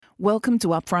Welcome to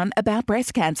Upfront About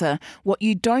Breast Cancer, what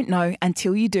you don't know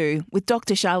until you do, with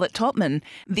Dr. Charlotte Totman.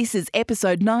 This is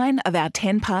episode 9 of our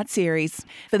 10-part series.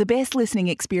 For the best listening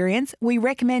experience, we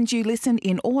recommend you listen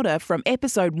in order from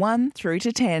episode 1 through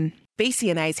to 10.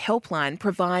 BCNA's helpline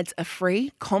provides a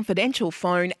free, confidential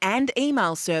phone and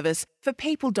email service for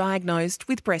people diagnosed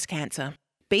with breast cancer.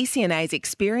 BCNA's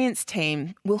experienced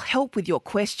team will help with your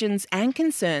questions and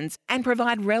concerns and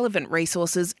provide relevant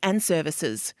resources and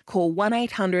services. Call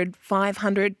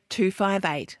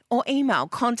 1-800-500-258 or email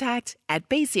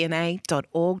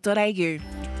contact@bcna.org.au.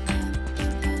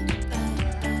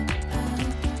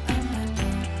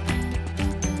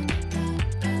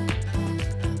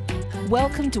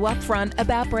 Welcome to Upfront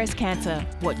About Breast Cancer,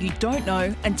 what you don't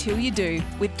know until you do,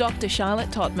 with Dr.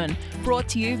 Charlotte Totman, brought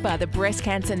to you by the Breast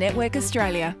Cancer Network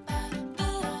Australia.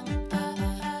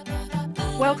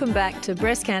 Welcome back to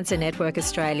Breast Cancer Network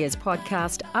Australia's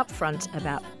podcast, Upfront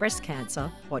About Breast Cancer,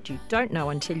 what you don't know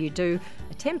until you do,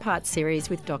 a 10-part series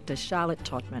with Dr. Charlotte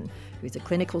Totman, who's a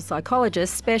clinical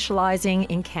psychologist specialising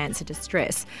in cancer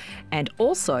distress and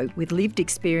also with lived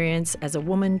experience as a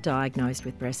woman diagnosed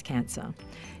with breast cancer.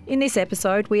 In this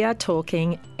episode, we are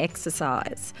talking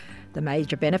exercise. The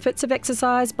major benefits of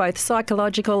exercise, both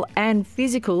psychological and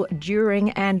physical, during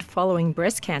and following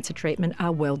breast cancer treatment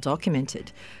are well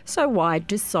documented. So why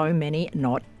do so many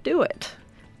not do it?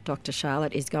 Dr.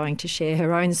 Charlotte is going to share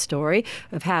her own story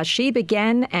of how she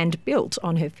began and built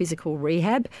on her physical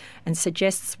rehab and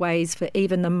suggests ways for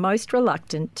even the most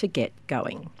reluctant to get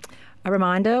going. A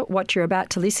reminder, what you're about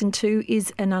to listen to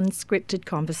is an unscripted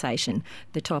conversation.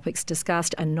 The topics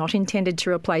discussed are not intended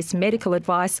to replace medical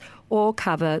advice or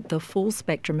cover the full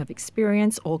spectrum of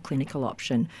experience or clinical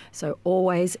option. So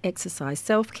always exercise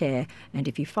self-care, and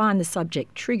if you find the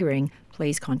subject triggering,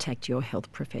 please contact your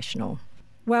health professional.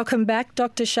 Welcome back,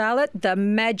 Dr. Charlotte. The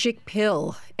magic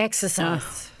pill,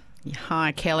 exercise.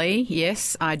 Hi, Kelly.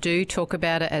 Yes, I do talk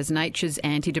about it as nature's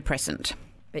antidepressant.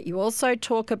 But you also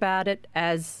talk about it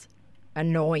as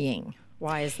annoying.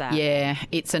 Why is that? Yeah,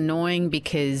 it's annoying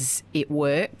because it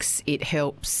works. It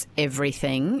helps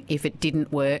everything. If it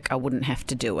didn't work, I wouldn't have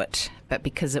to do it. But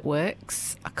because it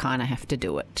works, I kind of have to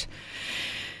do it.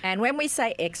 And when we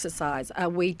say exercise, are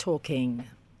we talking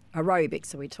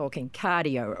aerobics? Are we talking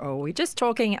cardio? Or are we just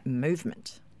talking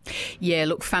movement? Yeah,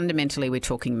 look, fundamentally we're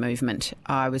talking movement.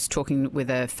 I was talking with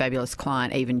a fabulous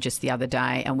client even just the other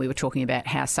day, and we were talking about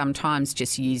how sometimes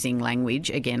just using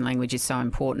language, again, language is so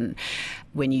important,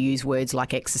 when you use words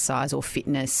like exercise or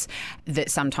fitness, that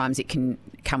sometimes it can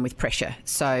come with pressure.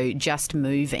 So just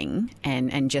moving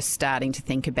and just starting to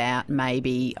think about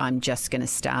maybe I'm just going to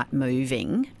start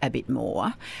moving a bit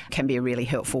more can be a really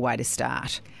helpful way to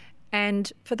start.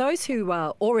 And for those who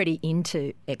are already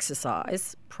into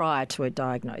exercise prior to a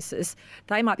diagnosis,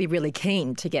 they might be really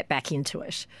keen to get back into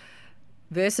it,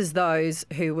 versus those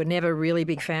who were never really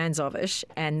big fans of it,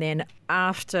 and then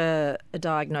after a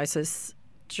diagnosis,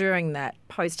 during that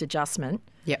post-adjustment,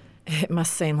 it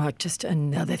must seem like just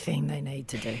another thing they need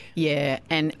to do. Yeah,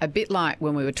 and a bit like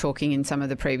when we were talking in some of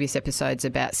the previous episodes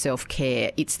about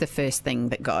self-care, it's the first thing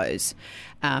that goes.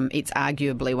 It's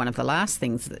arguably one of the last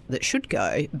things that should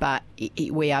go, but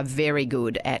we are very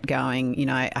good at going,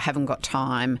 I haven't got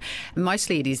time.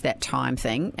 Mostly it is that time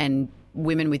thing, and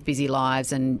women with busy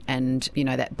lives and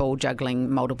that ball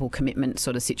juggling, multiple commitment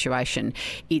sort of situation,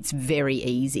 it's very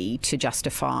easy to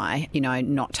justify,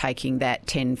 not taking that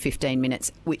 10, 15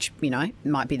 minutes, which,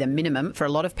 might be the minimum. For a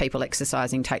lot of people,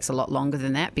 exercising takes a lot longer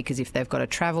than that, because if they've got to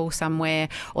travel somewhere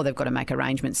or they've got to make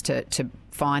arrangements to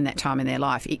find that time in their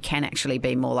life, it can actually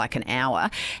be more like an hour,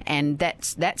 and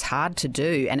that's hard to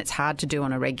do, and it's hard to do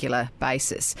on a regular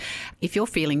basis. If you're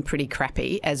feeling pretty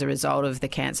crappy as a result of the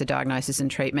cancer diagnosis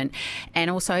and treatment,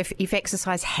 and also if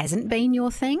exercise hasn't been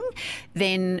your thing,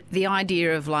 then the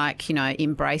idea of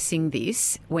embracing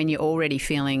this when you're already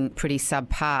feeling pretty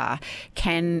subpar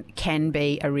can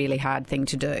be a really hard thing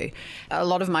to do. A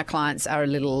lot of my clients are a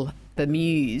little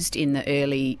bemused in the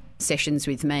early sessions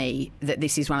with me that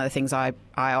this is one of the things I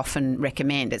often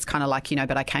recommend. It's kind of like,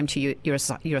 but I came to you, you're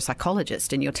a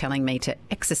psychologist and you're telling me to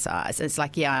exercise. It's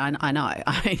like, yeah, I know.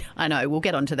 I know. We'll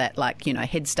get onto that,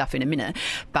 head stuff in a minute.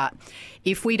 But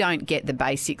if we don't get the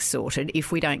basics sorted,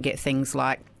 if we don't get things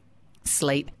like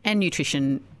sleep and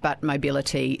nutrition but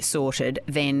mobility sorted,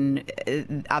 then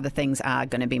other things are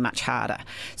going to be much harder.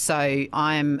 So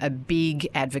I'm a big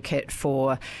advocate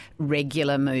for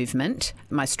regular movement.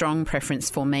 My strong preference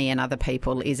for me and other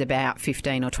people is about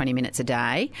 15 or 20 minutes a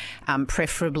day,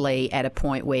 preferably at a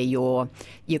point where you're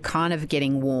kind of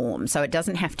getting warm. So it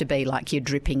doesn't have to be like you're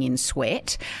dripping in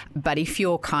sweat, but if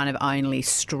you're kind of only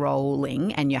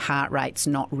strolling and your heart rate's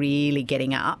not really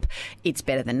getting up, it's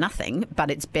better than nothing.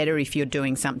 But it's better if you're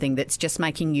doing something that's just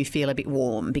making you feel a bit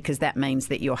warm, because that means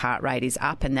that your heart rate is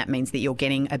up, and that means that you're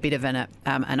getting a bit of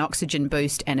an oxygen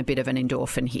boost and a bit of an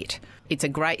endorphin hit. It's a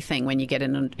great thing when you get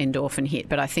an endorphin hit,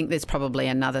 but I think there's probably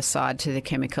another side to the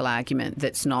chemical argument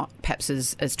that's not perhaps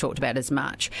as talked about as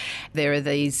much. There are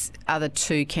these other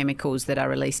two chemicals that are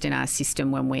released in our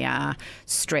system when we are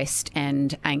stressed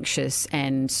and anxious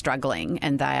and struggling,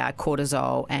 and they are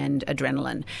cortisol and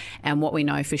adrenaline. And what we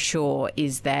know for sure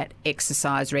is that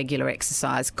regular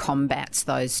exercise combats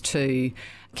those two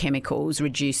chemicals,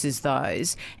 reduces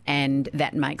those, and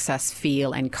that makes us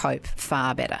feel and cope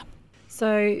far better.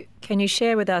 So can you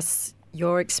share with us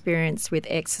your experience with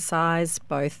exercise,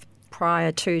 both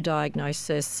prior to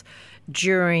diagnosis,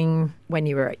 during when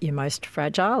you were at your most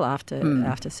fragile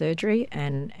after surgery,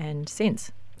 and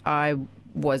since? I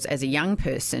was, as a young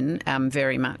person,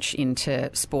 very much into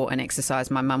sport and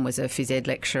exercise. My mum was a phys ed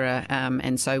lecturer,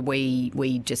 and so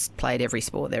we just played every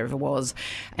sport there ever was,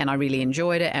 and I really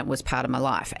enjoyed it, and it was part of my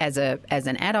life. As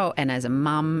an adult and as a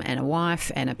mum and a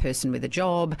wife and a person with a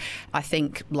job, I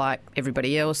think, like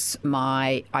everybody else,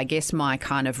 my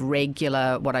kind of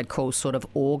regular, what I'd call sort of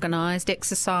organised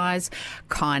exercise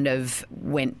kind of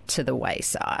went to the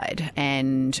wayside,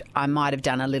 and I might have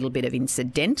done a little bit of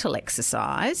incidental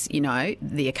exercise,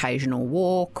 the occasional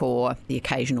walk or the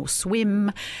occasional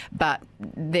swim, but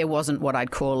there wasn't what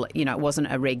I'd call, it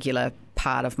wasn't a regular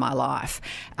part of my life.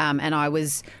 And I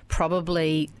was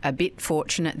probably a bit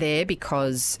fortunate there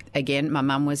because, again, my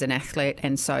mum was an athlete,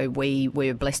 and so we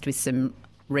were blessed with some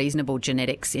reasonable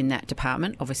genetics in that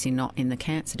department, obviously not in the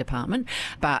cancer department,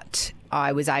 but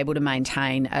I was able to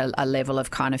maintain a level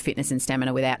of kind of fitness and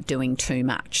stamina without doing too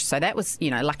much. So that was,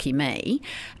 lucky me.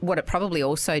 What it probably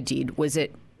also did was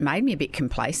it made me a bit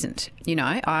complacent.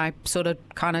 I sort of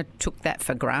kind of took that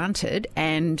for granted,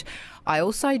 and I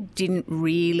also didn't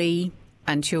really,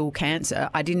 until cancer,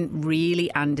 I didn't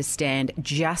really understand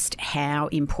just how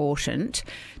important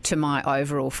to my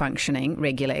overall functioning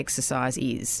regular exercise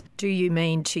is. Do you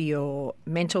mean to your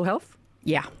mental health?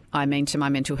 Yeah, I mean to my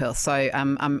mental health. So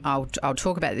I'll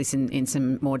talk about this in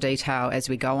some more detail as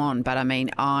we go on. But I mean,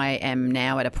 I am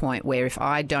now at a point where if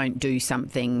I don't do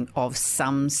something of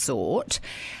some sort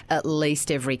at least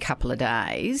every couple of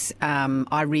days,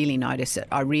 I really notice it.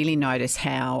 I really notice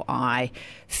how I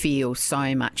feel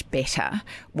so much better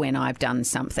when I've done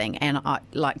something. And I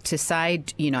like to say,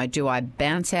 do I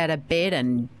bounce out of bed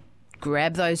and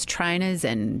grab those trainers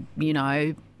and,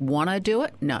 want to do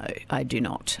it? No, I do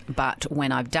not. But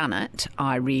when I've done it,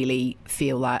 I really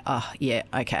feel like, oh, yeah,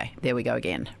 okay, there we go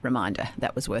again. Reminder,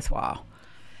 that was worthwhile.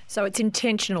 So it's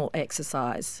intentional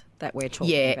exercise that we're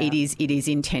talking about. Yeah, it is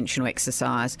intentional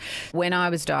exercise. When I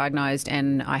was diagnosed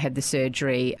and I had the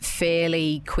surgery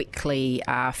fairly quickly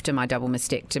after my double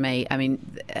mastectomy, I mean,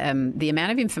 the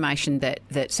amount of information that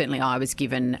certainly I was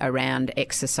given around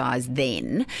exercise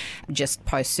then, just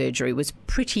post-surgery, was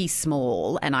pretty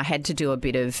small, and I had to do a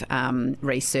bit of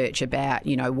research about,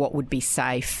 what would be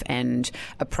safe and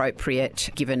appropriate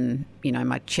given,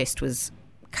 my chest was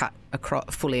cut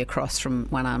fully across from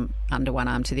under one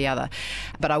arm to the other.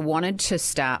 But I wanted to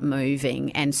start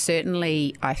moving, and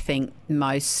certainly I think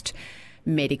most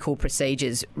medical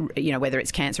procedures, whether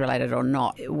it's cancer related or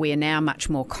not, we're now much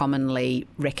more commonly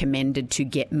recommended to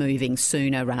get moving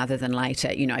sooner rather than later.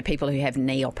 People who have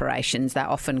knee operations, they're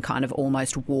often kind of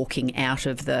almost walking out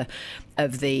of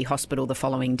the hospital the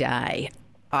following day.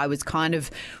 I was kind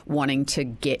of wanting to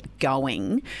get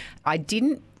going. I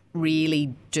didn't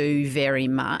really do very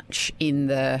much in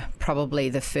probably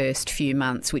the first few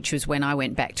months, which was when I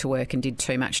went back to work and did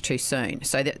too much too soon.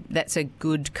 So that's a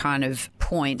good kind of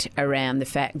point around the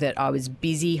fact that I was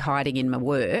busy hiding in my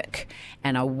work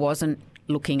and I wasn't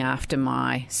looking after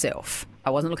myself.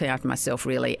 I wasn't looking after myself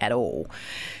really at all.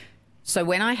 So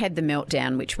when I had the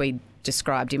meltdown, which we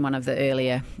described in one of the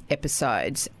earlier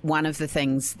episodes, one of the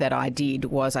things that I did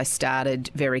was I started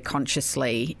very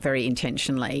consciously, very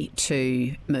intentionally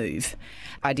to move.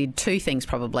 I did two things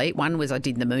probably. One was I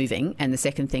did the moving, and the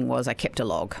second thing was I kept a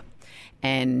log.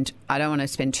 And I don't want to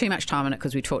spend too much time on it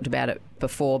because we talked about it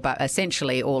before, but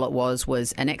essentially all it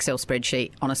was an Excel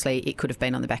spreadsheet. Honestly, it could have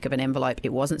been on the back of an envelope.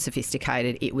 It wasn't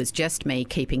sophisticated. It was just me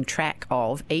keeping track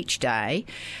of each day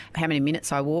how many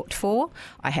minutes I walked for.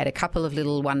 I had a couple of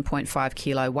little 1.5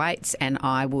 kilo weights, and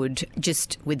I would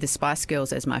just, with the Spice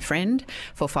Girls as my friend,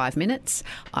 for 5 minutes,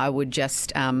 I would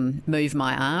just move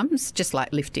my arms, just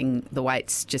like lifting the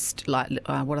weights, just like,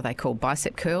 what are they called?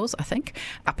 Bicep curls, I think,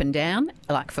 up and down,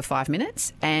 like for 5 minutes.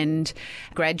 And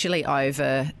gradually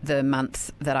over the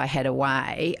month that I had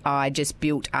away, I just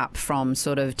built up from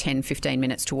sort of 10, 15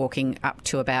 minutes to walking up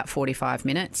to about 45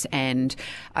 minutes. And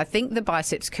I think the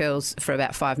biceps curls for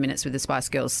about 5 minutes with the Spice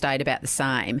Girls stayed about the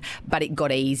same, but it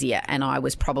got easier, and I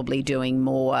was probably doing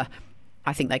more,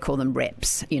 I think they call them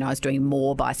reps. I was doing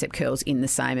more bicep curls in the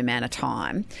same amount of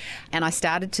time. And I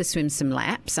started to swim some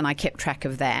laps, and I kept track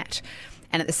of that.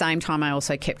 And at the same time, I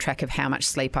also kept track of how much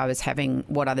sleep I was having,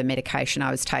 what other medication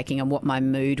I was taking, and what my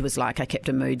mood was like. I kept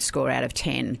a mood score out of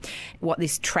 10. What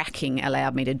this tracking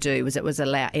allowed me to do was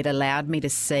it allowed me to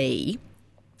see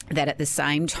that at the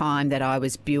same time that I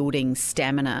was building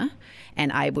stamina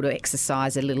and able to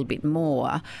exercise a little bit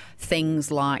more,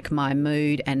 things like my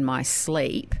mood and my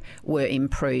sleep were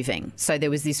improving. So there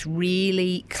was this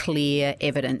really clear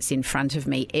evidence in front of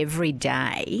me every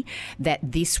day that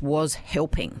this was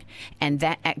helping, and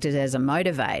that acted as a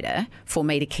motivator for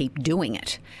me to keep doing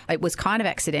it. It was kind of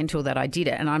accidental that I did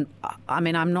it, and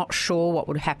I'm not sure what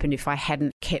would have happened if I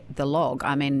hadn't kept the log.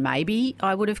 Maybe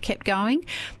I would have kept going,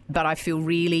 but I feel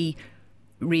really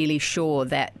sure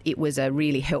that it was a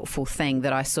really helpful thing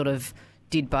that I sort of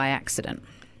did by accident.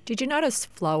 Did you notice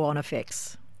flow-on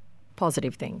effects,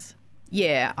 positive things?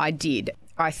 Yeah, I did.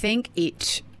 I think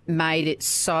it made it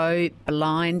so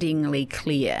blindingly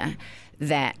clear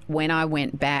that when I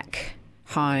went back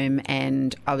home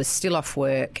and I was still off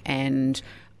work, and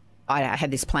I had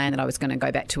this plan that I was going to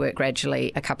go back to work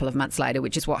gradually a couple of months later,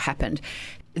 which is what happened,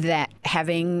 that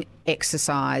having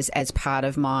exercise as part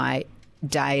of my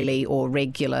daily or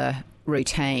regular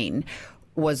routine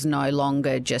was no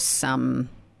longer just some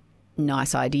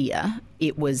nice idea.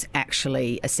 It was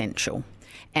actually essential.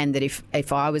 And that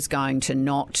if I was going to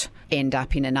not end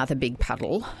up in another big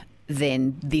puddle,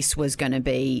 then this was going to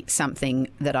be something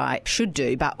that I should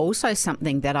do, but also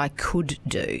something that I could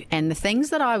do. And the things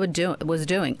that I was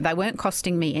doing, they weren't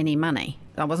costing me any money.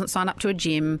 I wasn't signed up to a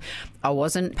gym. I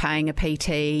wasn't paying a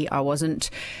PT. I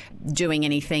wasn't doing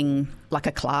anything like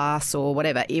a class or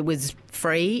whatever. It was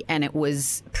free, and it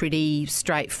was pretty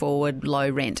straightforward, low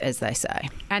rent, as they say.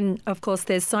 And, of course,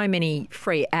 there's so many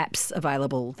free apps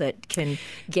available that can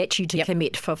get you to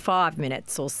commit for 5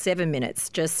 minutes or 7 minutes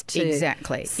just to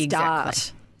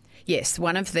start. Yes,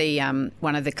 one of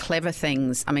the clever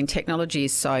things, technology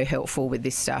is so helpful with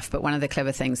this stuff, but one of the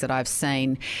clever things that I've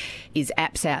seen is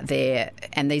apps out there,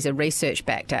 and these are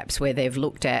research-backed apps where they've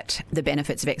looked at the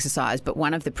benefits of exercise, but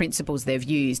one of the principles they've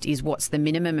used is what's the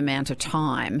minimum amount of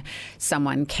time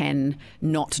someone can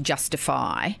not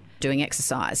justify doing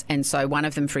exercise. And so one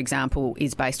of them, for example,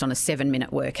 is based on a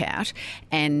 7-minute workout,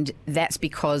 and that's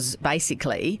because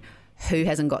basically who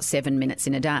hasn't got 7 minutes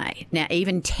in a day? Now,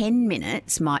 even 10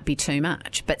 minutes might be too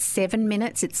much, but 7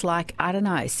 minutes, it's like, I don't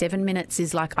know, 7 minutes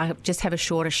is like I just have a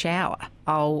shorter shower.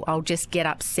 I'll just get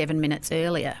up 7 minutes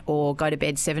earlier or go to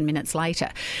bed 7 minutes later.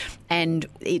 And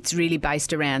it's really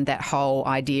based around that whole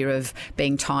idea of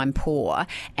being time poor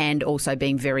and also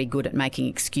being very good at making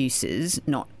excuses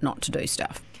not to do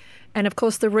stuff. And, of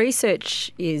course, the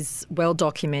research is well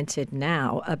documented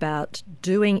now about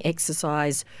doing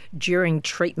exercise during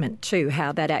treatment too,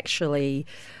 how that actually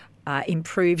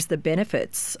improves the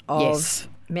benefits of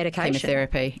medication.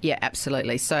 Chemotherapy. Yeah,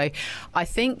 absolutely. So I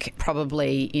think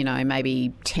probably,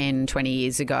 maybe 10, 20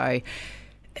 years ago,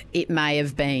 it may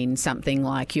have been something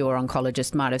like your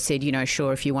oncologist might have said,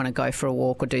 sure, if you want to go for a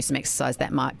walk or do some exercise,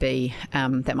 that might be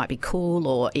cool,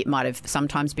 or it might have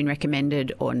sometimes been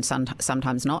recommended or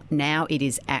sometimes not. Now it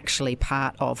is actually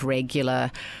part of regular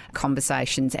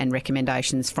conversations and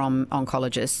recommendations from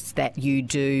oncologists that you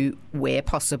do, where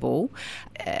possible,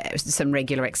 some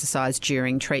regular exercise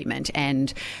during treatment.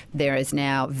 And there is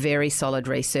now very solid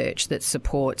research that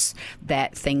supports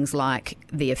that things like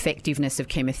the effectiveness of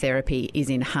chemotherapy is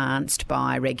enhanced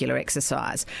by regular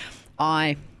exercise.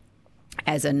 I,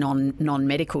 as a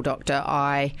non-medical doctor,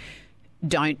 I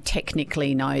don't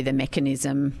technically know the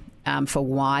mechanism for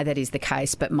why that is the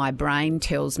case, but my brain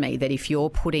tells me that if you're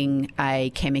putting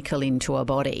a chemical into a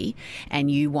body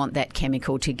and you want that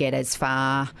chemical to get as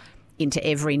far into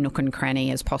every nook and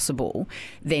cranny as possible,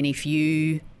 then if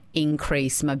you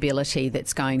increase mobility,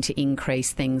 that's going to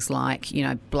increase things like,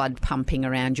 blood pumping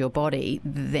around your body,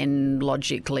 then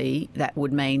logically that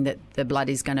would mean that the blood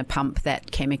is going to pump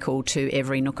that chemical to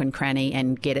every nook and cranny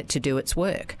and get it to do its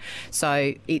work.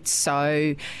 So it's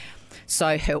so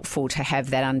helpful to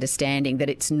have that understanding that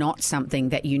it's not something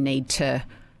that you need to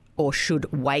or should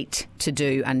wait to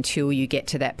do until you get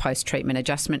to that post-treatment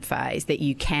adjustment phase, that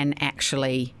you can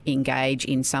actually engage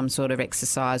in some sort of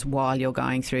exercise while you're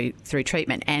going through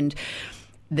treatment. And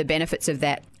the benefits of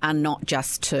that are not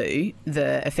just to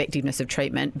the effectiveness of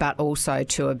treatment, but also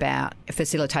to about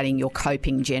facilitating your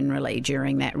coping generally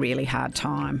during that really hard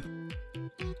time.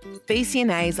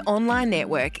 BCNA's online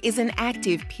network is an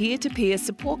active peer-to-peer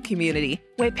support community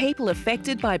where people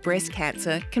affected by breast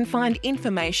cancer can find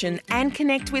information and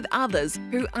connect with others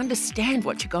who understand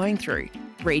what you're going through.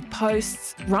 Read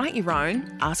posts, write your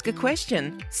own, ask a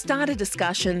question, start a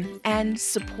discussion and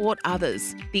support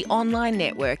others. The online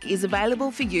network is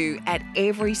available for you at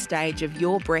every stage of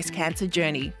your breast cancer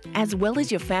journey, as well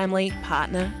as your family,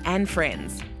 partner and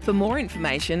friends. For more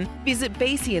information, visit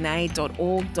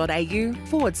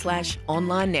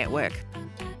bcna.org.au/online network.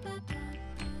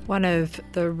 One of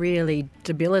the really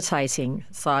debilitating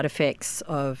side effects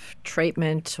of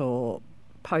treatment or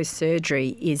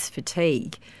post-surgery is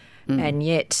fatigue. And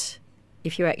yet,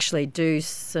 if you actually do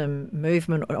some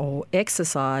movement or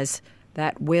exercise,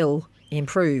 that will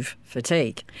improve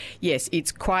fatigue. Yes,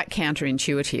 it's quite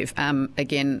counterintuitive.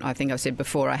 Again, I think I've said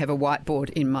before, I have a whiteboard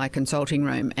in my consulting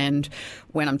room, and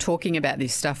when I'm talking about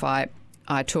this stuff, I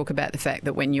talk about the fact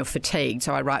that when you're fatigued,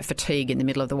 so I write fatigue in the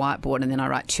middle of the whiteboard and then I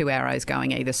write 2 arrows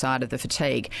going either side of the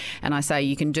fatigue, and I say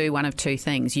you can do one of two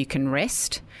things. You can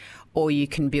rest or you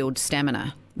can build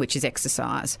stamina, which is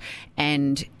exercise.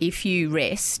 And if you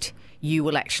rest, you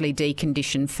will actually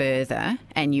decondition further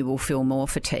and you will feel more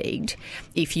fatigued.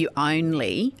 If you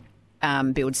only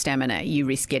build stamina, you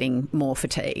risk getting more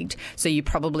fatigued. So you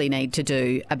probably need to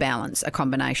do a balance, a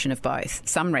combination of both,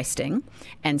 some resting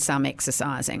and some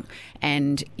exercising.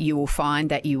 And you will find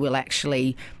that you will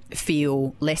actually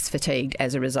feel less fatigued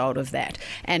as a result of that.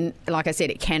 And like I said,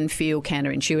 it can feel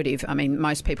counterintuitive. I mean,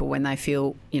 most people, when they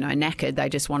feel, knackered, they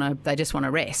just want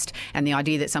to rest. And the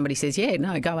idea that somebody says,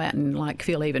 go out and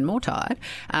feel even more tired,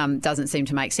 doesn't seem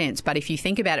to make sense. But if you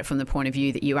think about it from the point of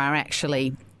view that you are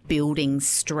actually building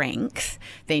strength,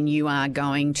 then you are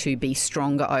going to be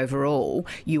stronger overall.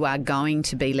 You are going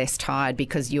to be less tired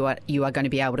because you are going to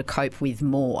be able to cope with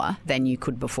more than you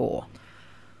could before.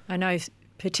 I know,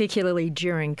 particularly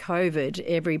during COVID,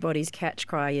 everybody's catch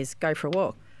cry is go for a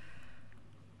walk.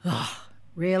 Oh,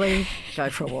 really? Go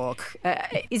for a walk.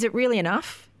 Is it really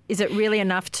enough? Is it really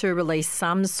enough to release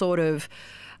some sort of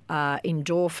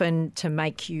endorphin to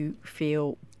make you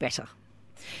feel better?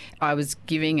 I was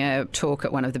giving a talk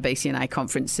at one of the BCNA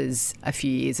conferences a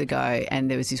few years ago, and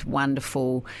there was this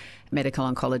wonderful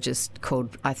medical oncologist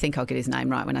called, I think I'll get his name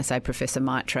right when I say Professor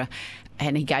Mitra,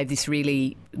 and he gave this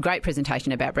really great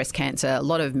presentation about breast cancer, a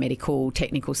lot of medical,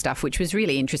 technical stuff, which was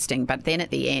really interesting. But then at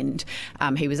the end,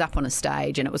 he was up on a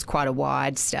stage, and it was quite a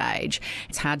wide stage.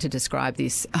 It's hard to describe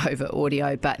this over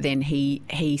audio, but then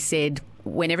he said,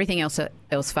 when everything else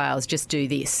fails, just do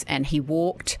this. And he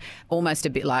walked almost a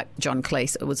bit like John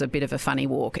Cleese. It was a bit of a funny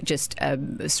walk, just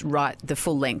right the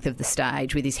full length of the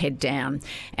stage with his head down.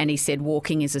 And he said,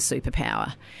 walking is a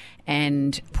superpower.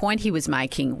 And the point he was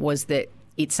making was that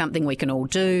it's something we can all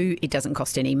do. It doesn't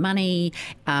cost any money.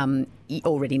 You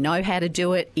already know how to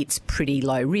do it. It's pretty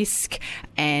low risk.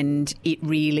 And it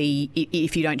really,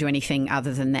 if you don't do anything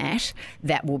other than that,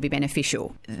 that will be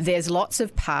beneficial. There's lots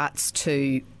of parts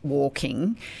to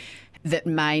walking that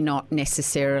may not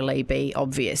necessarily be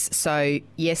obvious. So,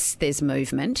 yes, there's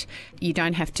movement. You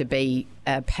don't have to be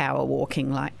power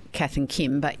walking like Kath and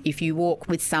Kim, but if you walk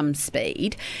with some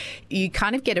speed, you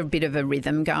kind of get a bit of a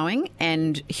rhythm going,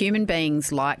 and human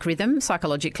beings like rhythm.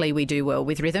 Psychologically, we do well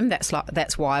with rhythm.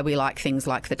 That's why we like things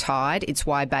like the tide. It's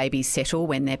why babies settle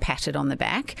when they're patted on the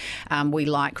back. We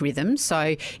like rhythm.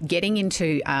 So getting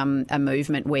into a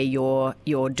movement where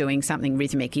you're doing something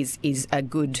rhythmic is a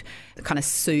good kind of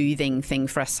soothing thing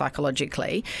for us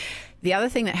psychologically. The other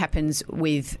thing that happens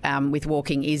with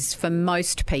walking is, for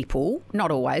most people,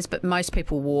 not always, but most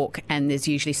people walk and there's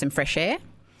usually some fresh air.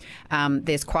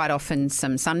 There's quite often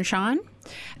some sunshine.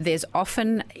 There's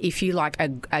often, if you like,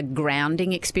 a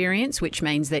grounding experience, which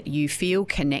means that you feel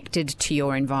connected to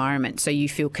your environment. So you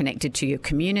feel connected to your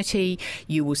community.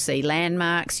 You will see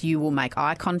landmarks. You will make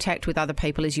eye contact with other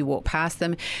people as you walk past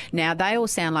them. Now, they all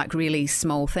sound like really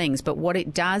small things, but what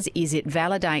it does is it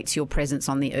validates your presence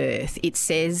on the earth. It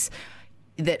says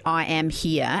that I am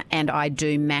here and I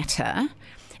do matter.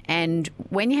 And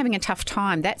when you're having a tough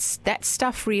time, that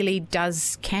stuff really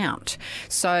does count.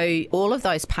 So all of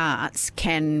those parts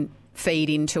can feed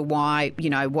into why,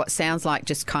 what sounds like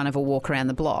just kind of a walk around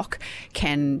the block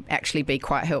can actually be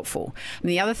quite helpful. And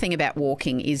the other thing about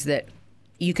walking is that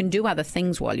you can do other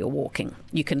things while you're walking.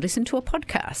 You can listen to a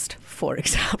podcast, for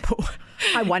example.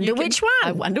 I wonder which one.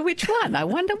 I wonder which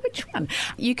one.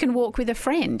 You can walk with a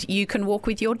friend. You can walk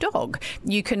with your dog.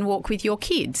 You can walk with your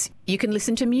kids. You can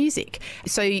listen to music.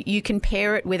 So you can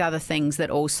pair it with other things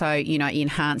that also,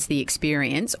 enhance the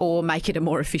experience or make it a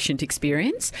more efficient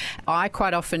experience. I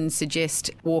quite often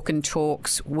suggest walk and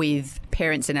talks with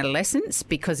parents and adolescents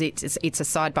because it's a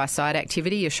side-by-side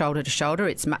activity, you're shoulder to shoulder.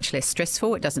 It's much less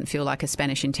stressful. It doesn't feel like a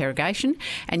Spanish interrogation,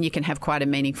 and you can have quite a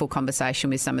meaningful conversation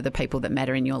with some of the people that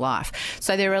matter in your life.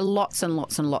 So there are lots and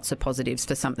lots and lots of positives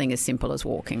for something as simple as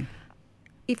walking.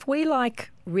 If we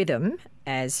like rhythm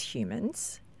as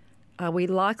humans, are we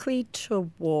likely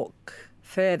to walk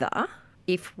further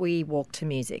if we walk to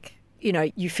music?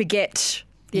 You forget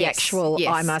the actual,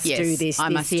 I must do this,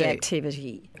 the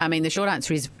activity. I mean, the short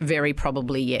answer is very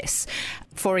probably yes.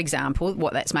 For example,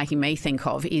 what that's making me think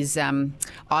of is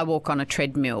I walk on a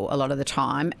treadmill a lot of the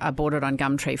time. I bought it on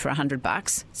Gumtree for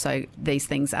 $100. So these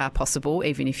things are possible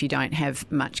even if you don't have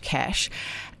much cash.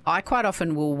 I quite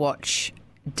often will watch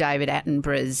David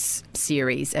Attenborough's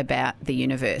series about the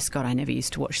universe. God, I never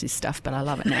used to watch this stuff, but I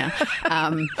love it now.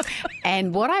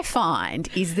 And what I find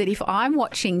is that if I'm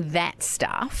watching that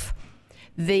stuff,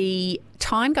 the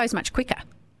time goes much quicker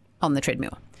on the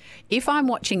treadmill. If I'm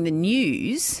watching the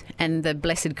news and the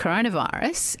blessed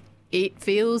coronavirus, it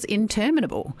feels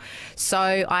interminable.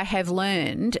 So I have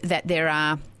learned that there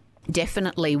are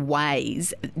definitely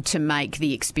ways to make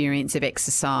the experience of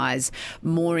exercise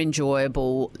more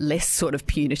enjoyable, less sort of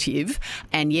punitive.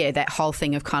 And that whole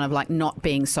thing of kind of like not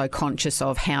being so conscious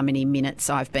of how many minutes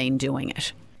I've been doing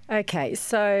it. Okay,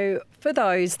 so for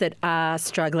those that are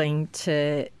struggling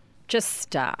to just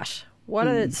start, what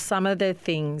are some of the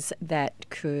things that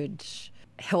could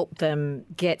help them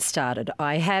get started?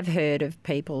 I have heard of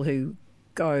people who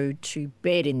go to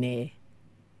bed in their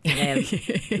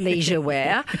leisure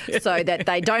wear so that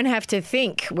they don't have to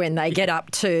think when they get up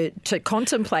to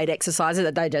contemplate exercises,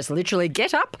 that they just literally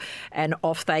get up and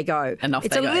off they go.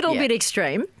 It's a little bit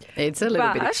extreme. It's a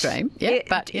little bit extreme.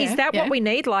 Is that what we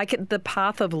need, like the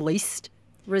path of least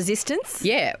resistance?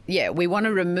 Yeah. We want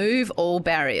to remove all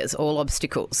barriers, all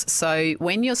obstacles. So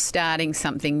when you're starting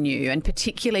something new, and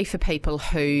particularly for people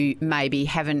who maybe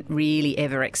haven't really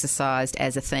ever exercised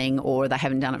as a thing or they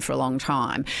haven't done it for a long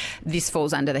time, this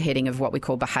falls under the heading of what we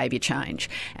call behaviour change.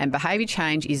 And behaviour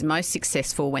change is most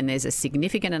successful when there's a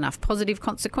significant enough positive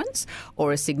consequence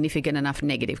or a significant enough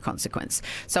negative consequence.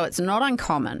 So it's not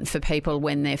uncommon for people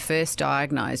when they're first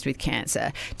diagnosed with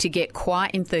cancer to get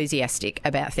quite enthusiastic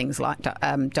about things like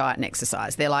diet and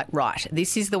exercise. They're like, right,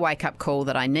 this is the wake-up call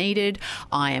that I needed.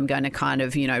 I am going to kind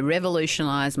of,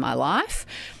 revolutionise my life.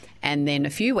 And then a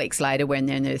few weeks later, when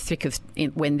they're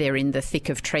in the thick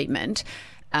of treatment,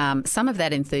 some of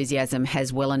that enthusiasm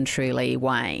has well and truly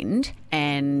waned,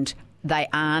 and they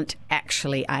aren't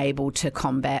actually able to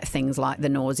combat things like the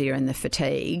nausea and the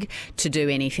fatigue to do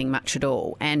anything much at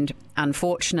all. And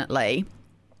unfortunately,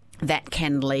 that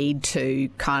can lead to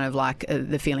kind of like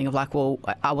the feeling of like, well,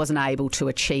 I wasn't able to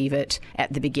achieve it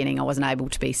at the beginning. I wasn't able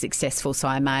to be successful, so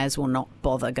I may as well not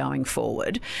bother going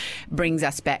forward. Brings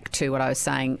us back to what I was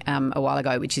saying a while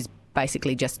ago, which is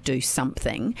basically just do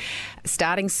something.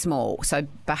 Starting small. So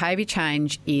behaviour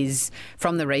change is,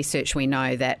 from the research we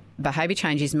know that behaviour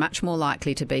change is much more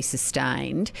likely to be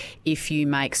sustained if you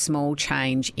make small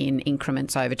change in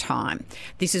increments over time.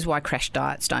 This is why crash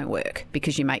diets don't work,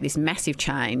 because you make this massive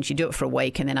change, you do it for a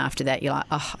week, and then after that you're like,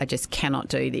 oh, I just cannot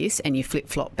do this, and you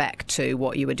flip-flop back to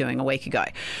what you were doing a week ago.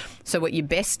 So what you're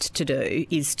best to do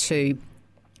is to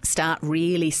start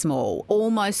really small,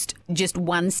 almost just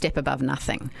one step above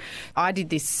nothing. I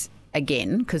did this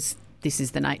again because this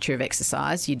is the nature of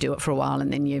exercise. You do it for a while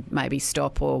and then you maybe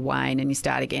stop or wane and you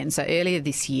start again. So earlier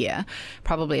this year,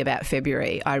 probably about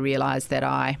February, I realised that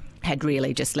I had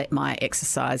really just let my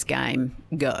exercise game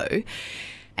go.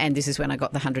 And this is when I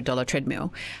got the $100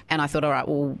 treadmill. And I thought, all right,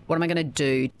 well, what am I going to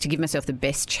do to give myself the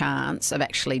best chance of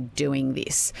actually doing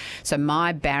this? So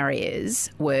my barriers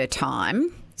were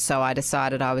time. So I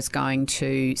decided I was going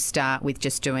to start with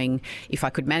just doing, if I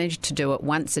could manage to do it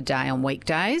once a day on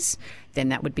weekdays, then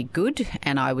that would be good.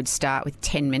 And I would start with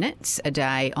 10 minutes a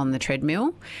day on the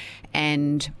treadmill.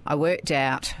 And I worked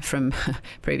out from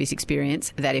previous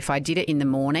experience that if I did it in the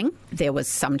morning, there was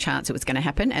some chance it was going to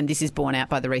happen. And this is borne out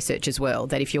by the research as well,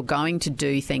 that if you're going to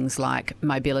do things like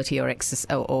mobility or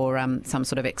some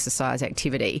sort of exercise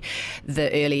activity,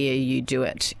 the earlier you do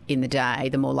it in the day,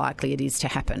 the more likely it is to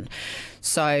happen.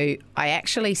 So I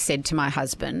actually said to my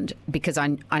husband, because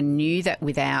I knew that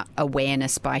without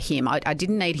awareness by him, I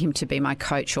didn't need him to be my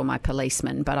coach or my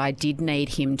policeman, but I did need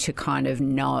him to kind of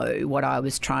know what I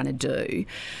was trying to do.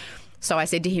 So I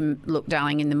said to him, look,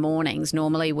 darling, in the mornings,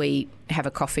 normally we have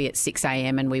a coffee at 6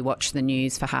 a.m. and we watch the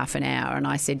news for half an hour. And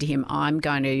I said to him, I'm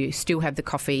going to still have the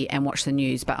coffee and watch the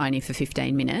news, but only for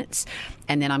 15 minutes.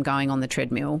 And then I'm going on the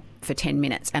treadmill for 10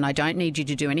 minutes. And I don't need you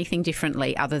to do anything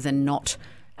differently other than not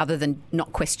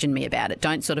question me about it.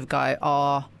 Don't sort of go,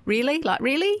 oh, really? Like,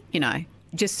 really? You know,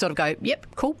 just sort of go, yep,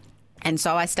 cool. And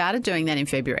so I started doing that in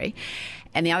February.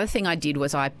 And the other thing I did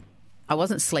was I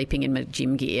wasn't sleeping in my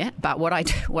gym gear, but what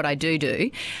I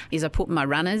do is I put my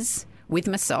runners with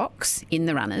my socks in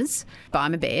the runners by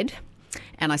my bed,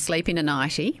 and I sleep in a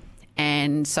nightie.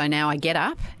 And so now I get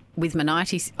up with my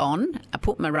nighties on, I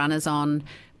put my runners on,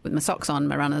 with my socks on,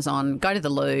 my runners on, go to the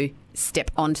loo,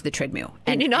 step onto the treadmill.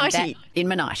 In your nightie? In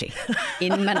my nightie.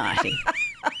 In my nightie.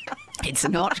 It's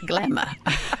not glamour.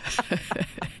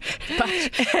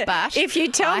 But if you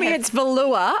tell me it's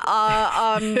velour,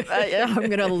 I'm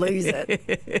going to lose it.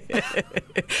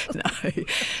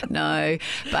 No.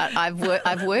 But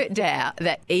I've worked out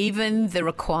that even the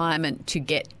requirement to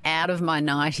get out of my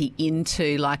nightie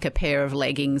into like a pair of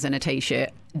leggings and a t-shirt,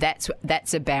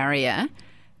 that's a barrier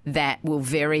that will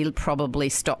very probably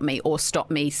stop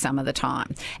me some of the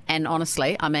time. And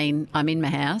honestly, I mean, I'm in my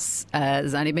house.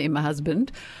 There's only me and my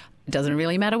husband. It doesn't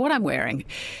really matter what I'm wearing.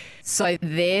 So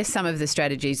there's some of the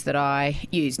strategies that I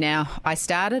use. Now, I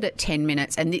started at 10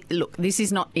 minutes. And look, this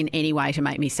is not in any way to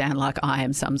make me sound like I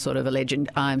am some sort of a legend.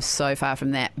 I'm so far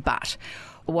from that. But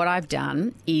what I've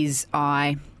done is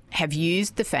I have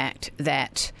used the fact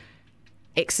that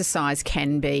exercise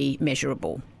can be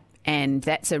measurable. And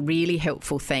that's a really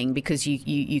helpful thing because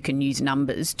you can use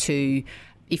numbers to,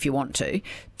 if you want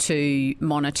to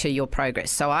monitor your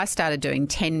progress. So I started doing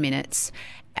 10 minutes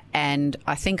and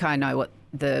I think I know what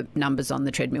the numbers on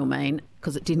the treadmill mean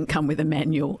because it didn't come with a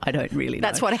manual. I don't really know.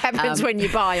 That's what happens when you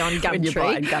buy on Gumtree. When you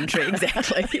buy on Gumtree,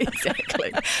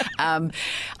 exactly.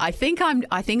 I think I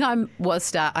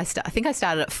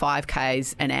started at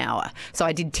 5Ks an hour. So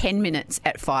I did 10 minutes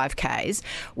at 5Ks.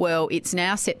 Well, it's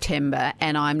now September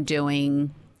and I'm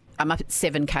up at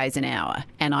 7Ks an hour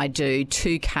and I do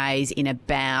 2Ks in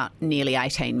about nearly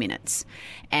 18 minutes.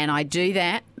 And I do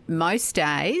that most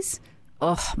days.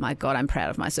 Oh, my God, I'm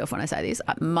proud of myself when I say this.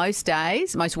 Most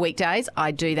weekdays, I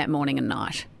do that morning and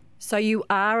night. So you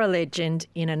are a legend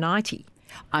in a nightie.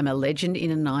 I'm a legend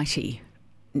in a nightie.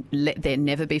 Let there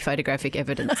never be photographic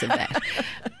evidence of that.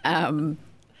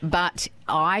 But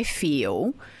I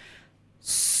feel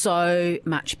so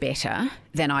much better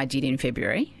than I did in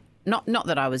February. Not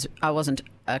that I wasn't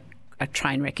a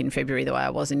train wreck in February the way I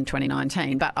was in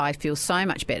 2019, but I feel so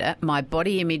much better. My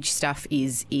body image stuff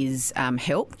is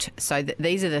helped. So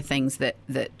these are the things that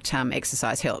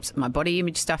exercise helps. My body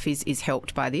image stuff is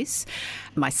helped by this.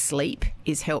 My sleep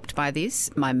is helped by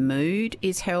this. My mood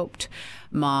is helped.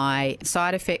 My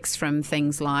side effects from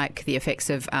things like the effects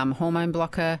of hormone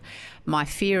blocker, my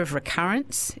fear of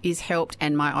recurrence is helped,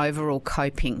 and my overall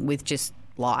coping with just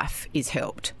life is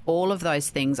helped. All of those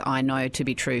things I know to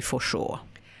be true for sure.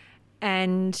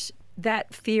 And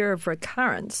that fear of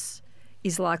recurrence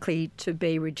is likely to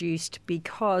be reduced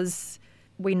because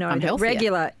we know that healthier.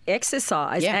 Regular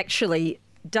exercise actually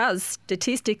does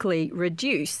statistically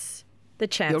reduce the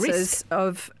chances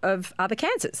of other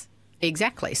cancers.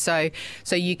 Exactly. So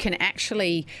you can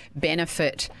actually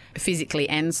benefit physically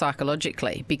and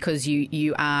psychologically because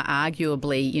you are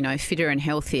arguably, fitter and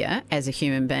healthier as a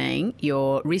human being.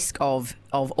 Your risk of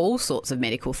all sorts of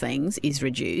medical things is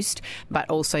reduced, but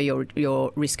also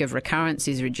your risk of recurrence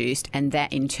is reduced, and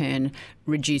that in turn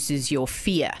reduces your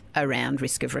fear around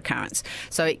risk of recurrence.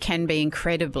 So it can be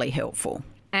incredibly helpful.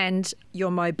 And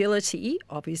your mobility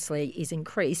obviously is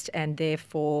increased, and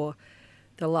therefore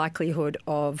the likelihood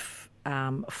of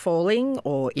falling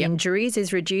or injuries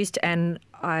is reduced, and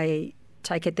I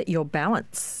take it that your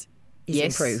balance is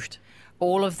improved.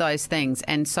 All of those things.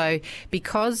 And so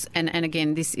because, and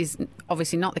again, this is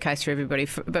obviously not the case for everybody,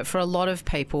 but for a lot of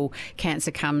people,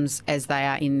 cancer comes as they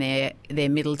are in their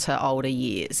middle to older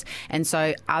years. And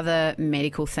so other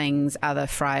medical things, other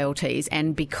frailties,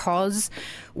 and because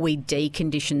we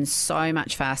decondition so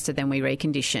much faster than we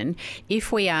recondition,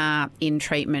 if we are in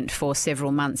treatment for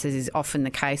several months, as is often the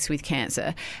case with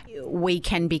cancer, we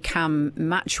can become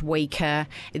much weaker.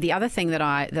 The other thing that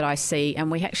I see,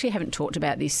 and we actually haven't talked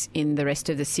about this in the rest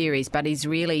of the series, but is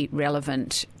really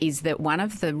relevant, is that one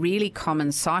of the really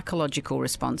common psychological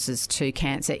responses to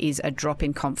cancer is a drop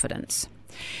in confidence.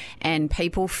 And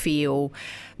people feel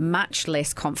much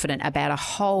less confident about a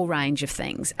whole range of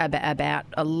things, about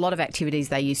a lot of activities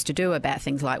they used to do, about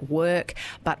things like work,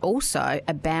 but also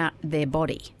about their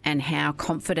body and how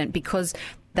confident, because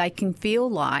they can feel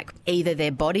like either their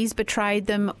body's betrayed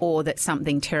them or that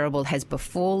something terrible has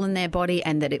befallen their body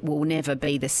and that it will never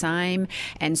be the same.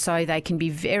 And so they can be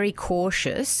very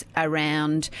cautious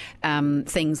around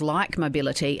things like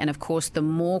mobility. And, of course, the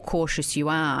more cautious you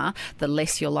are, the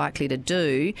less you're likely to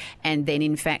do. And then,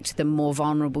 in fact, the more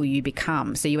vulnerable you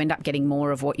become. So you end up getting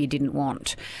more of what you didn't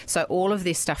want. So all of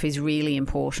this stuff is really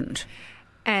important.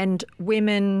 And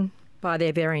women, by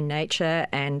their very nature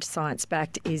and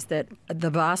science-backed, is that the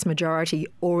vast majority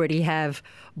already have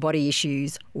body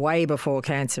issues way before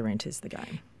cancer enters the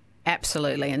game.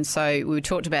 Absolutely. And so we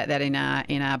talked about that in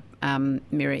our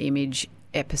mirror image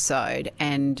episode.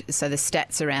 And so the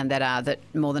stats around that are that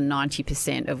more than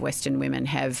 90% of Western women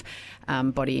have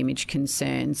body image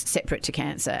concerns separate to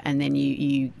cancer. And then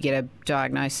you get a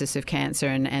diagnosis of cancer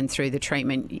and through the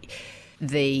treatment,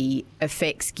 the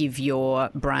effects give your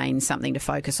brain something to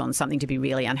focus on, something to be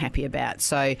really unhappy about.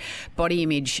 So body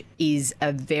image is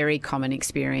a very common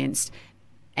experience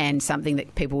and something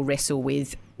that people wrestle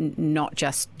with, not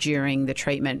just during the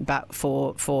treatment, but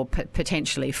for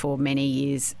potentially for many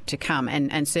years to come.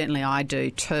 And certainly I do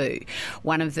too.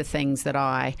 One of the things that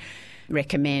I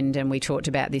recommend, and we talked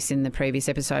about this in the previous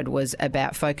episode, was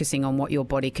about focusing on what your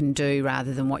body can do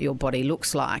rather than what your body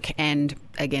looks like. And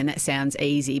again, that sounds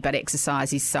easy, but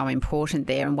exercise is so important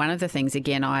there. And one of the things,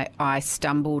 again, I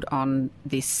stumbled on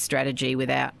this strategy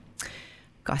without...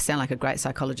 I sound like a great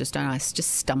psychologist, don't I? I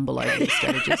just stumble over these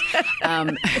strategies.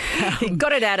 You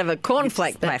got it out of a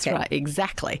cornflake packet. That's right,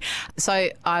 exactly. So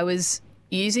I was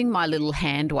using my little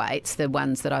hand weights, the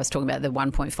ones that I was talking about, the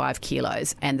 1.5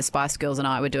 kilos, and the Spice Girls and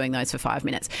I were doing those for 5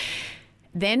 minutes.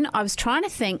 Then I was trying to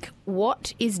think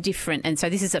what is different, and so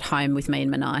this is at home with me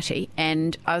and Manati,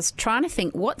 and I was trying to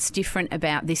think what's different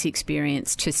about this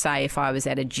experience to, say, if I was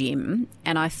at a gym,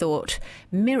 and I thought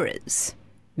mirrors.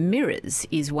 Mirrors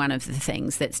is one of the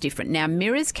things that's different. Now,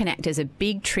 mirrors can act as a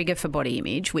big trigger for body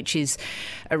image, which is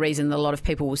a reason that a lot of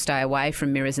people will stay away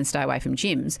from mirrors and stay away from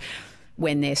gyms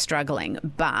when they're struggling.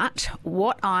 But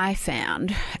what I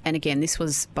found, and again, this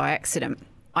was by accident,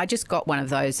 I just got one of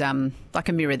those, like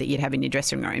a mirror that you'd have in your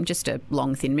dressing room, just a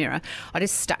long, thin mirror. I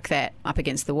just stuck that up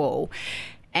against the wall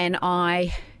and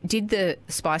I did the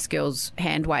Spice Girls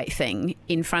hand weight thing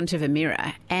in front of a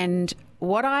mirror. And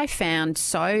what I found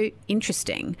so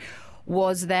interesting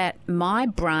was that my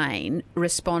brain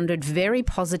responded very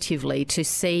positively to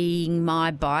seeing my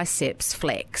biceps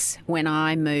flex when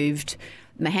I moved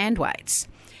my hand weights.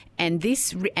 And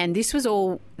this was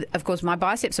all, of course, my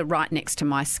biceps are right next to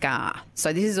my scar.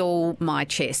 So this is all my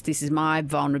chest. This is my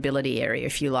vulnerability area,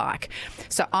 if you like.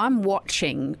 So I'm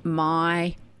watching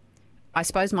my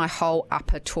whole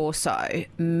upper torso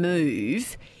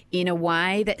move in a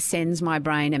way that sends my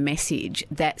brain a message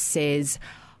that says,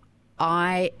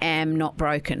 I am not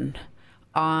broken.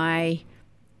 I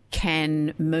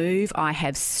can move. I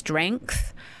have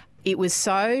strength. It was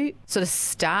so sort of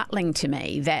startling to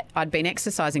me that I'd been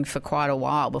exercising for quite a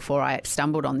while before I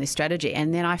stumbled on this strategy.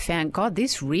 And then I found, God,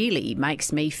 this really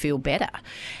makes me feel better.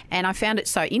 And I found it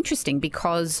so interesting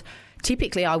because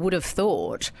typically I would have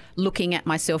thought looking at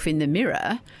myself in the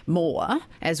mirror more,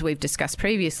 as we've discussed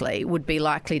previously, would be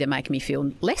likely to make me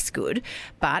feel less good.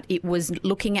 But it was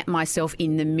looking at myself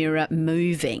in the mirror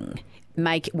moving,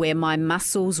 where my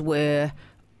muscles were...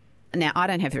 Now, I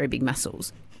don't have very big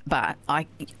muscles, but I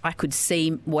could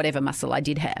see whatever muscle I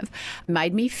did have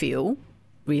made me feel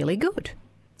really good.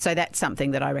 So that's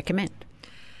something that I recommend.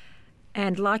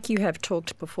 And like you have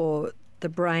talked before, the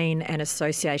brain and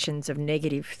associations of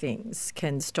negative things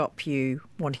can stop you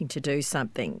wanting to do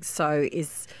something. So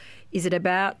is it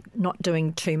about not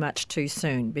doing too much too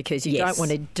soon? Because you don't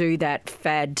want to do that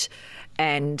fad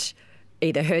and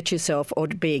either hurt yourself or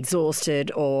to be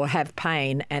exhausted or have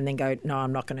pain and then go, no,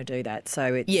 I'm not going to do that.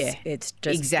 So it's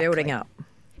just building up.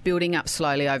 building up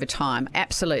slowly over time.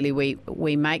 Absolutely,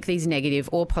 we make these negative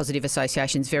or positive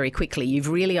associations very quickly. You've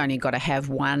really only got to have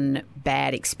one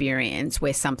bad experience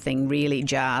where something really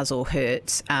jars or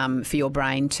hurts for your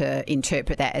brain to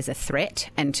interpret that as a threat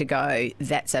and to go,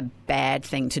 that's a bad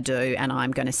thing to do and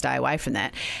I'm going to stay away from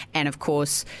that. And of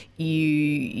course,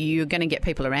 you're going to get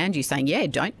people around you saying, yeah,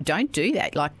 don't do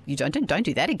that. Like, you don't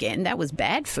do that again. That was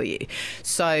bad for you.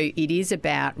 So it is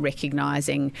about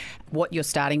recognising what your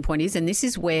starting point is. And this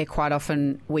is where quite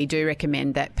often we do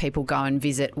recommend that people go and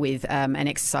visit with an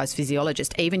exercise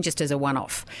physiologist, even just as a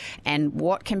one-off. And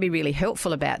what can be really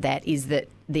helpful about that is that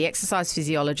the exercise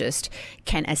physiologist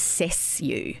can assess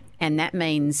you. And that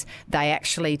means they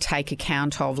actually take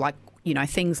account of, like, you know,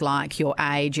 things like your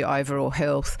age, your overall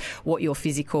health, what your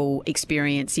physical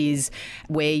experience is,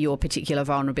 where your particular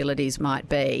vulnerabilities might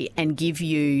be, and give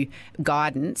you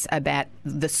guidance about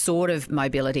the sort of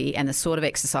mobility and the sort of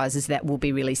exercises that will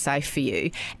be really safe for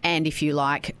you. And if you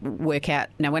like, work out,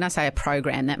 now when I say a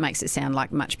program, that makes it sound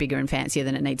like much bigger and fancier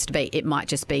than it needs to be. It might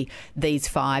just be these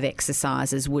 5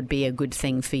 exercises would be a good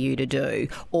thing for you to do,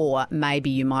 or maybe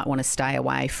you might want to stay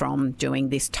away from doing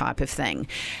this type of thing.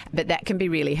 But that can be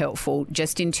really helpful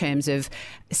just in terms of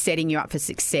setting you up for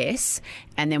success.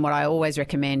 And then what I always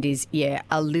recommend is,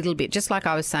 a little bit, just like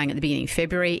I was saying at the beginning,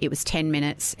 February, it was 10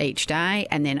 minutes each day.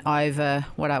 And then over,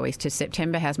 what are we, to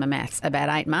September, how's my maths? About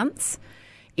 8 months,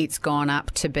 it's gone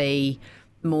up to be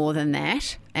more than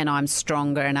that, and I'm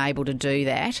stronger and able to do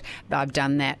that. But I've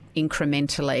done that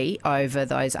incrementally over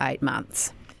those 8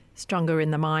 months. Stronger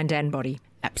in the mind and body.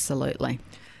 Absolutely.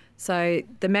 So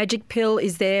the magic pill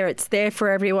is there. It's there for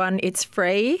everyone. It's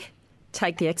free.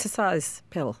 Take the exercise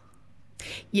pill.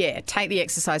 Yeah, take the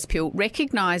exercise pill.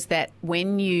 Recognise that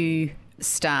when you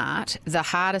start, the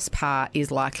hardest part is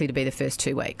likely to be the first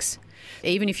 2 weeks.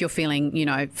 Even if you're feeling, you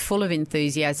know, full of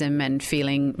enthusiasm and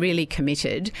feeling really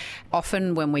committed,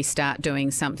 often when we start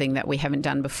doing something that we haven't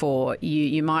done before,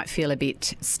 you might feel a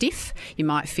bit stiff. You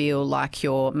might feel like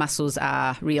your muscles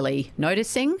are really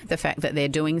noticing the fact that they're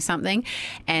doing something.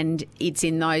 And it's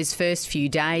in those first few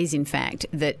days, in fact,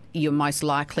 that you're most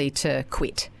likely to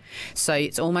quit. So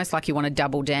it's almost like you want to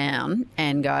double down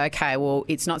and go, okay, well,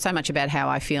 it's not so much about how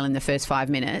I feel in the first 5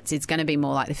 minutes. It's going to be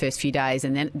more like the first few days.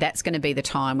 And then that's going to be the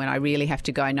time when I really have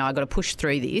to go, no, I've got to push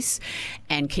through this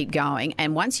and keep going.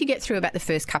 And once you get through about the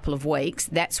first couple of weeks,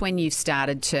 that's when you've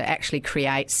started to actually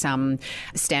create some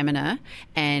stamina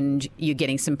and you're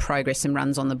getting some progress and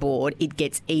runs on the board. It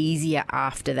gets easier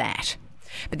after that.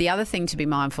 But the other thing to be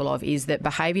mindful of is that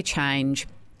behaviour change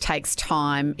takes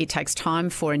time. It takes time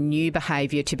for a new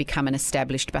behaviour to become an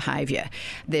established behaviour.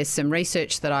 There's some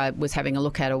research that I was having a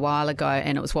look at a while ago,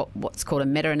 and it was what's called a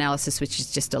meta-analysis, which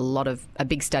is just a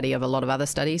big study of a lot of other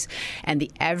studies. And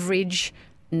the average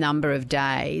number of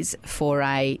days for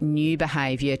a new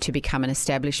behaviour to become an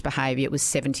established behaviour was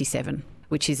 77,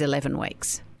 which is 11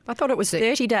 weeks. I thought it was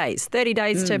 30 days. 30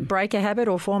 days to break a habit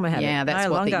or form a habit. Yeah, that's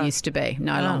no what longer. It used to be.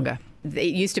 No longer.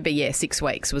 It used to be, 6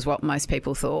 weeks was what most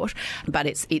people thought, but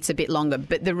it's a bit longer.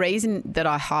 But the reason that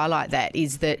I highlight that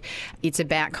is that it's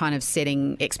about kind of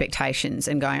setting expectations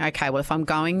and going, okay, well, if I'm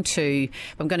going to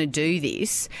do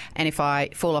this, and if I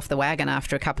fall off the wagon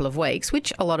after a couple of weeks,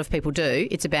 which a lot of people do,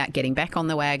 it's about getting back on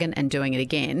the wagon and doing it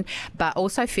again, but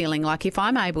also feeling like if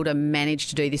I'm able to manage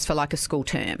to do this for like a school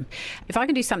term, if I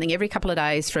can do something every couple of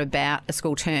days for about a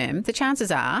school term, the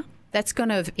chances are that's going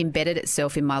to have embedded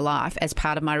itself in my life as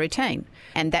part of my routine.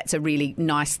 And that's a really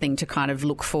nice thing to kind of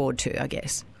look forward to, I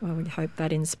guess. Well, we hope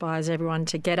that inspires everyone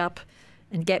to get up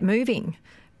and get moving.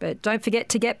 But don't forget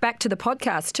to get back to the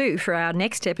podcast too for our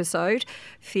next episode,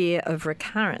 Fear of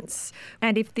Recurrence.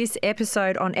 And if this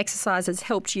episode on exercise has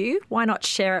helped you, why not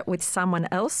share it with someone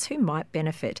else who might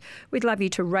benefit? We'd love you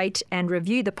to rate and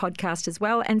review the podcast as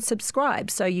well and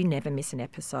subscribe so you never miss an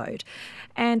episode.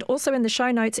 And also in the show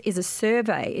notes is a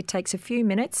survey. It takes a few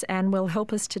minutes and will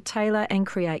help us to tailor and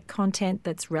create content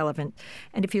that's relevant.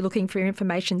 And if you're looking for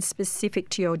information specific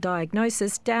to your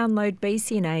diagnosis, download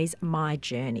BCNA's My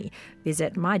Journey.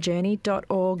 Visit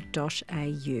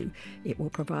myjourney.org.au. It will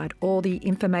provide all the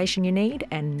information you need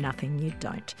and nothing you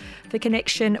don't. For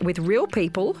connection with real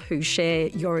people who share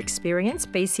your experience,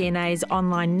 BCNA's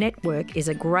online network is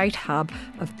a great hub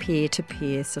of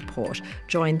peer-to-peer support.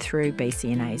 Join through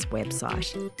BCNA's website.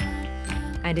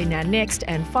 And in our next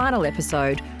and final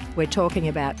episode, we're talking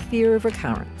about fear of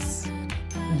recurrence.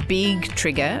 big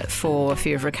trigger for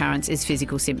fear of recurrence is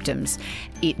physical symptoms.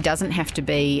 It doesn't have to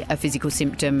be a physical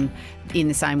symptom in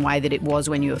the same way that it was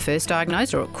when you were first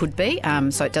diagnosed, or it could be.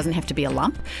 So it doesn't have to be a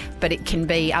lump, but it can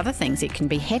be other things. It can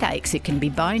be headaches, it can be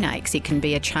bone aches, it can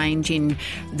be a change in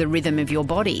the rhythm of your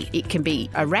body. It can be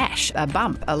a rash, a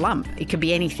bump, a lump. It could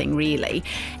be anything really.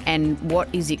 And what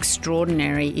is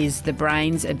extraordinary is the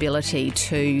brain's ability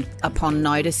to, upon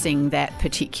noticing that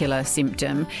particular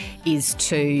symptom, is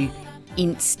to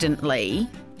instantly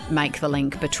make the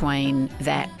link between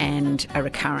that and a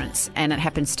recurrence. And it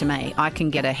happens to me. I can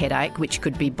get a headache which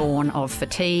could be born of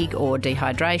fatigue or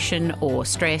dehydration or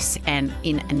stress, and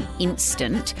in an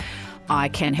instant I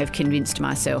can have convinced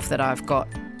myself that I've got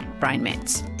brain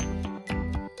mets.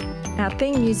 Our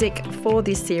theme music for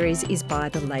this series is by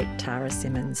the late Tara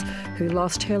Simmons, who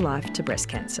lost her life to breast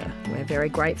cancer. We're very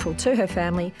grateful to her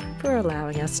family for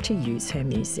allowing us to use her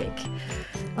music.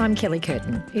 I'm Kelly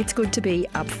Curtin. It's good to be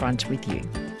upfront with you.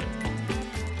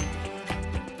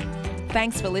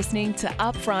 Thanks for listening to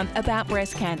Upfront About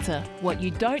Breast Cancer, What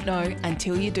You Don't Know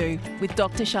Until You Do, with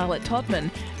Dr. Charlotte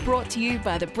Todman, brought to you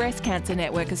by the Breast Cancer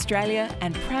Network Australia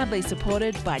and proudly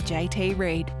supported by JT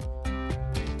Reid.